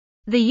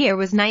The year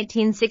was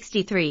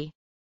 1963.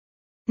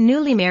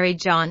 Newly married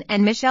John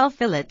and Michelle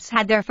Phillips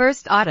had their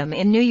first autumn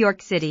in New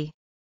York City.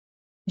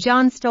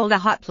 John stole a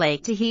hot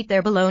plate to heat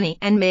their bologna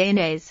and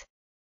mayonnaise.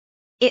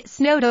 It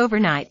snowed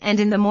overnight, and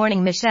in the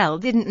morning Michelle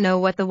didn't know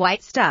what the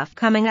white stuff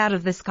coming out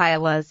of the sky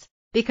was,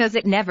 because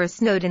it never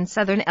snowed in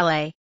southern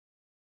LA.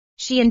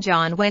 She and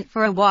John went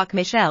for a walk.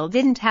 Michelle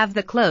didn't have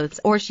the clothes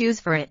or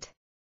shoes for it.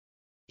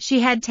 She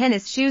had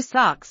tennis shoes,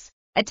 socks,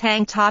 a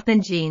tank top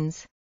and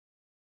jeans.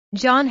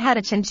 John had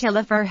a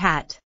chinchilla fur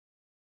hat.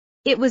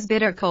 It was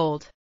bitter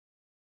cold.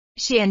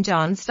 She and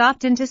John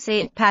stopped into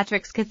St.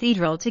 Patrick's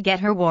Cathedral to get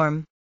her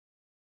warm.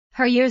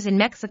 Her years in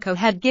Mexico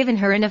had given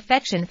her an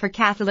affection for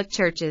Catholic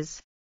churches.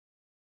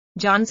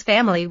 John's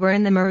family were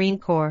in the Marine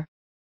Corps.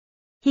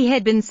 He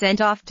had been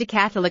sent off to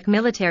Catholic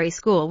military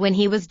school when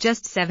he was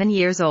just 7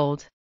 years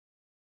old.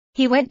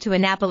 He went to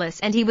Annapolis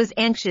and he was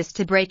anxious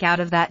to break out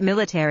of that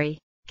military,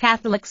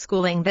 Catholic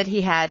schooling that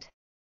he had.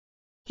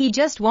 He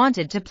just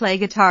wanted to play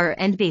guitar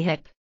and be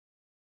hip.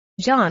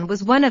 John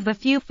was one of the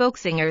few folk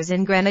singers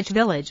in Greenwich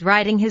Village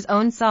writing his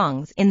own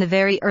songs in the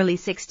very early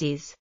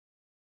 60s.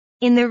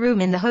 In the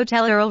room in the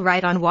Hotel Earl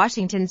right on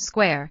Washington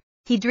Square,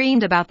 he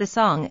dreamed about the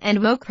song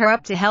and woke her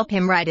up to help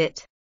him write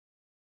it.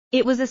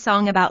 It was a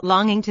song about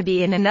longing to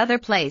be in another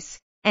place,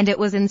 and it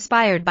was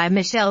inspired by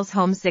Michelle's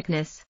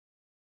homesickness.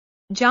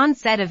 John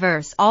said a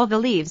verse, "All the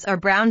leaves are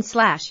brown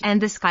 / and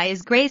the sky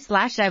is gray /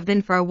 I've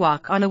been for a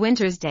walk on a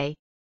winter's day."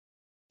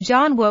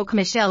 John woke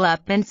Michelle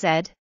up and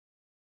said,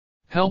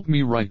 "Help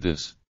me write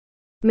this."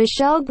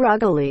 Michelle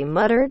groggily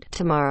muttered,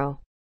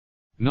 "Tomorrow."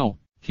 "No,"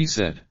 he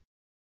said.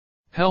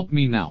 "Help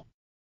me now.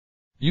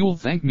 You'll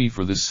thank me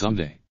for this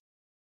someday."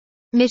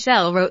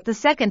 Michelle wrote the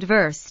second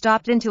verse.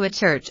 "Stopped into a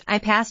church I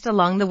passed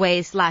along the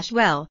way /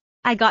 well,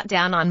 I got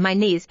down on my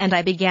knees and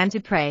I began to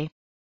pray."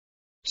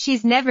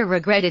 She's never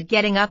regretted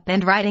getting up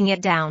and writing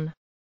it down,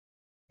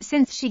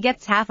 since she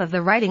gets half of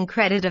the writing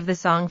credit of the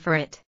song for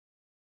it.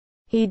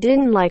 He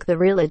didn't like the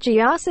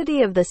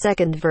religiosity of the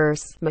second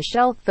verse,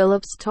 Michelle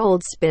Phillips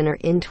told Spinner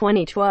in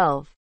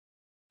 2012.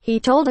 He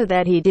told her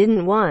that he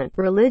didn't want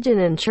religion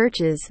in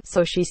churches,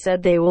 so she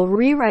said they will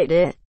rewrite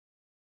it.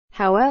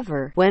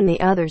 However, when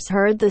the others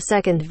heard the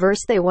second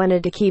verse they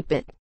wanted to keep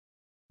it.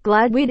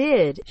 "Glad we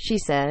did," she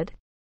said.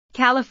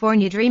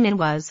 California Dreamin'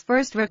 was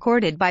first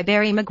recorded by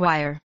Barry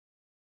McGuire.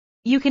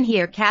 You can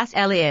hear Cass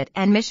Elliot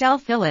and Michelle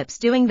Phillips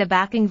doing the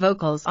backing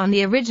vocals on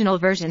the original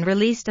version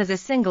released as a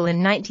single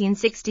in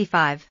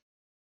 1965.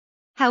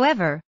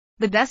 However,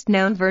 the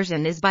best-known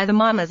version is by the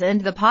Mamas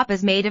and the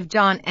Papas, made of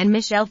John and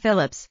Michelle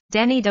Phillips,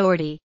 Denny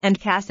Doherty, and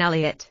Cass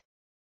Elliot.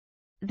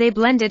 They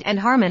blended and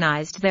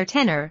harmonized their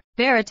tenor,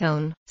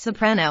 baritone,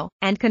 soprano,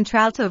 and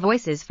contralto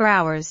voices for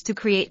hours to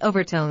create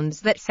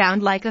overtones that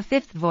sound like a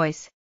fifth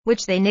voice,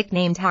 which they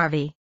nicknamed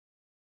Harvey.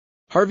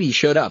 "Harvey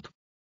showed up.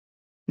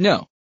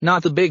 No,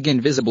 not the big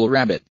invisible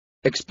rabbit,"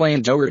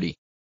 explained Doherty.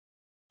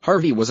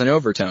 "Harvey was an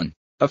overtone,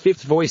 a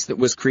fifth voice that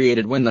was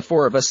created when the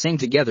four of us sang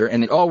together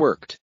and it all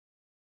worked.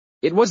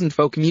 It wasn't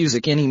folk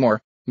music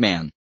anymore,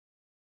 man.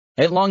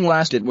 At long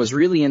last it was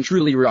really and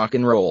truly rock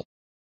and roll."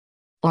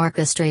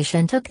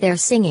 Orchestration took their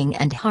singing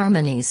and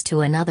harmonies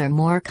to another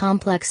more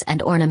complex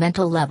and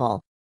ornamental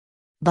level.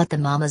 But the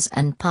Mamas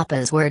and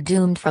Papas were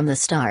doomed from the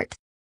start.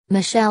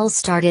 Michelle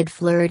started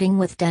flirting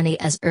with Denny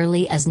as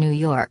early as New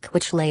York,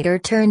 which later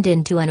turned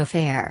into an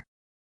affair.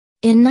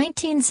 In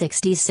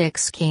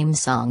 1966 came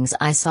songs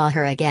I Saw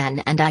Her Again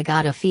and I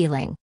Got a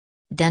Feeling.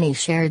 Denny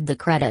shared the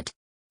credit.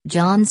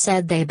 John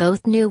said they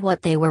both knew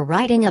what they were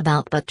writing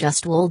about but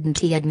just wouldn't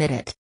he admit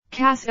it.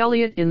 Cass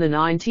Elliot in the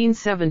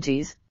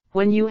 1970s,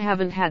 when you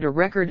haven't had a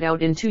record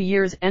out in 2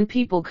 years and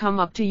people come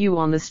up to you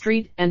on the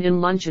street and in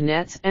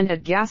luncheonettes and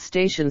at gas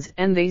stations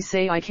and they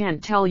say, "I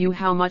can't tell you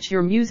how much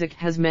your music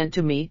has meant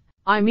to me."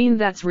 I mean,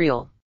 that's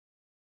real.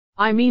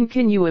 I mean,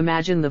 can you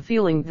imagine the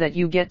feeling that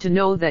you get to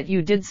know that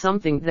you did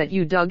something that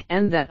you dug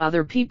and that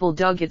other people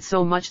dug it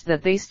so much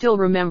that they still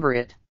remember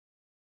it?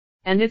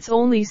 And it's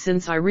only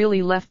since I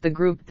really left the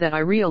group that I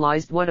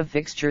realized what a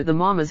fixture the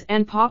Mamas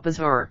and Papas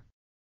are.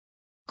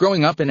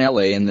 Growing up in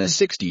LA in the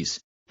 60s,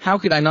 how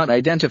could I not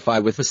identify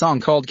with a song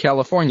called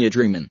California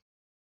Dreamin'?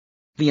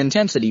 The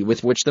intensity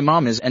with which the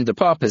Mamas and the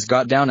Papas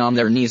got down on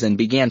their knees and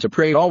began to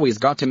pray always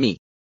got to me.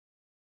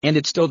 And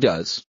it still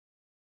does.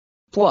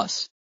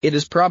 Plus, it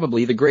is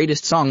probably the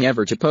greatest song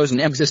ever to pose an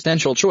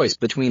existential choice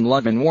between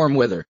love and warm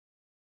weather.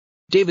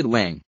 David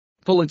Lang,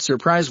 Pulitzer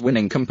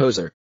Prize-winning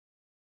composer.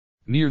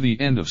 Near the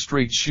end of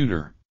Straight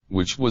Shooter,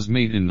 which was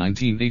made in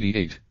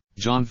 1988,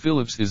 John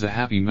Phillips is a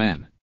happy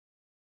man.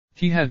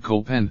 He had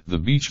co-penned the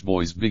Beach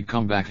Boys' big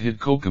comeback hit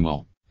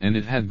Kokomo, and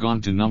it had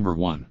gone to number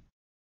 1.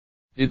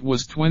 It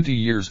was 20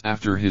 years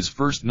after his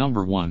first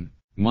number 1,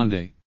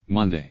 Monday,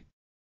 Monday.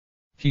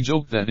 He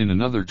joked that in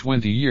another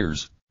 20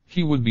 years,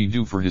 he would be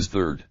due for his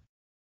third.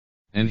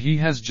 And he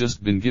has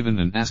just been given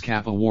an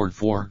ASCAP award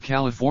for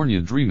California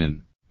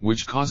Dreamin',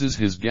 which causes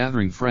his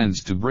gathering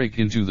friends to break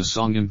into the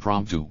song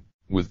impromptu,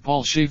 with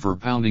Paul Schaefer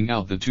pounding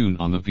out the tune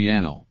on the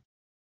piano.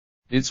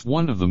 It's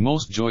one of the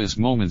most joyous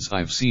moments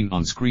I've seen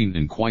on screen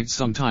in quite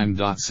some time,"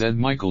 said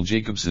Michael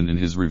Jacobson in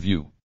his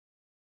review.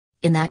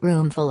 In that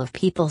room full of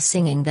people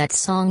singing that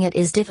song, it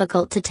is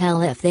difficult to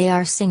tell if they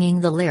are singing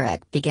the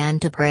lyric "Began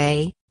to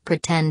Pray,"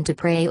 "Pretend to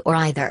Pray," or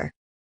either.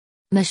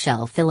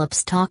 Michelle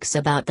Phillips talks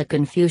about the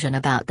confusion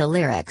about the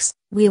lyrics.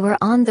 "We were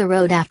on the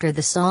road after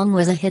the song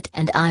was a hit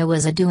and I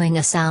was doing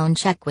a sound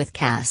check with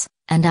Cass,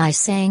 and I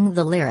sang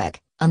the lyric,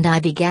 and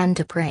I began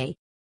to pray.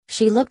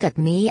 She looked at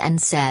me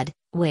and said,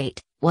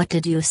 'Wait, what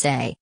did you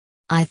say?'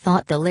 I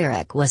thought the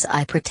lyric was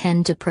 'I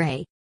pretend to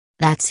pray.'"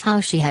 That's how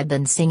she had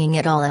been singing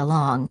it all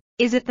along.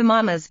 Is it the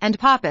mamas and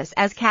papas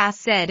as Cass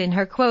said in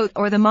her quote,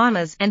 or the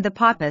mamas and the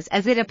papas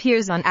as it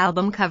appears on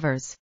album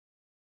covers?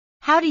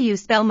 How do you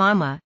spell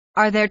mama?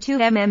 Are there two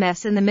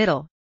MMS in the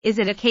middle? Is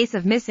it a case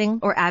of missing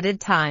or added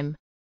time?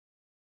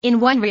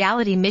 In one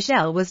reality,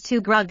 Michelle was too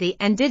groggy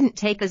and didn't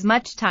take as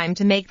much time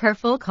to make her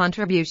full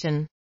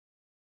contribution.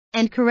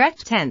 And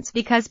correct tense,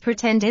 because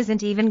pretend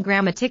isn't even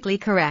grammatically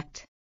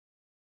correct.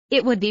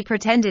 It would be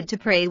pretended to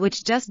pray,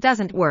 which just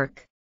doesn't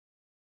work.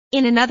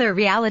 In another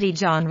reality,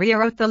 John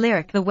rewrote the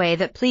lyric the way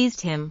that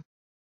pleased him.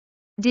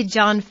 Did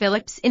John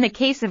Phillips, in a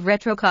case of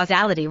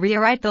retrocausality,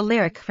 rewrite the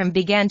lyric from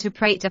 "began to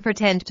pray" to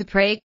 "pretend to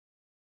pray"?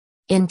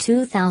 In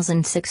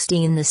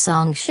 2016, the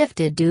song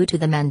shifted due to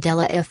the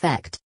Mandela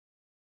effect.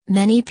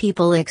 Many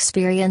people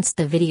experienced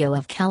the video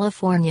of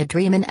California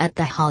Dreamin' at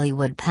the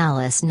Hollywood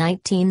Palace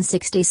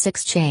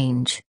 1966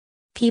 change.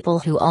 People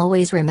who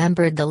always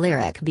remembered the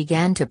lyric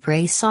 "Began to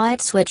Pray" saw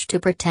it switch to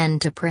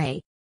 "Pretend to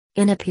Pray."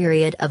 In a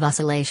period of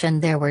oscillation,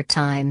 there were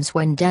times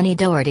when Denny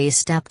Doherty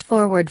stepped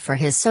forward for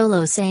his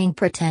solo saying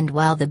 "pretend"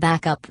 while the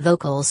backup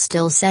vocals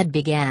still said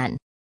 "began."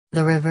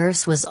 The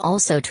reverse was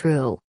also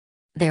true.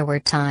 There were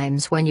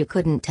times when you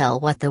couldn't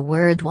tell what the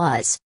word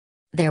was.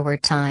 There were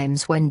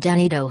times when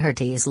Denny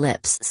Doherty's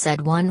lips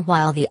said one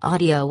while the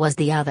audio was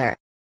the other.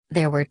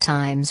 There were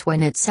times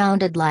when it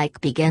sounded like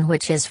 "begin,"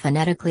 which is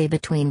phonetically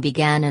between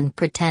 "began" and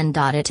 "pretend."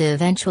 It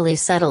eventually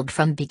settled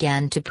from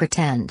 "began" to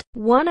 "pretend."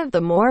 One of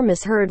the more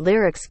misheard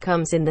lyrics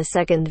comes in the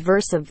second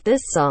verse of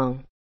this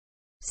song.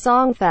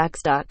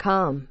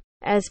 Songfacts.com.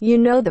 "As you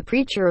know, the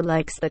preacher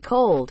likes the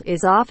cold"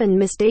 is often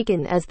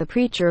mistaken as "the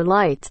preacher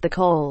lights the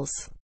coals."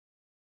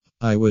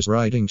 "I was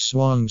writing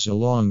songs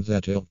along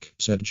that ilk,"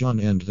 said John,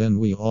 "and then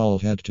we all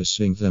had to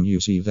sing them. You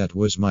see, that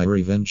was my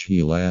revenge,"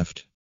 he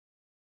laughed.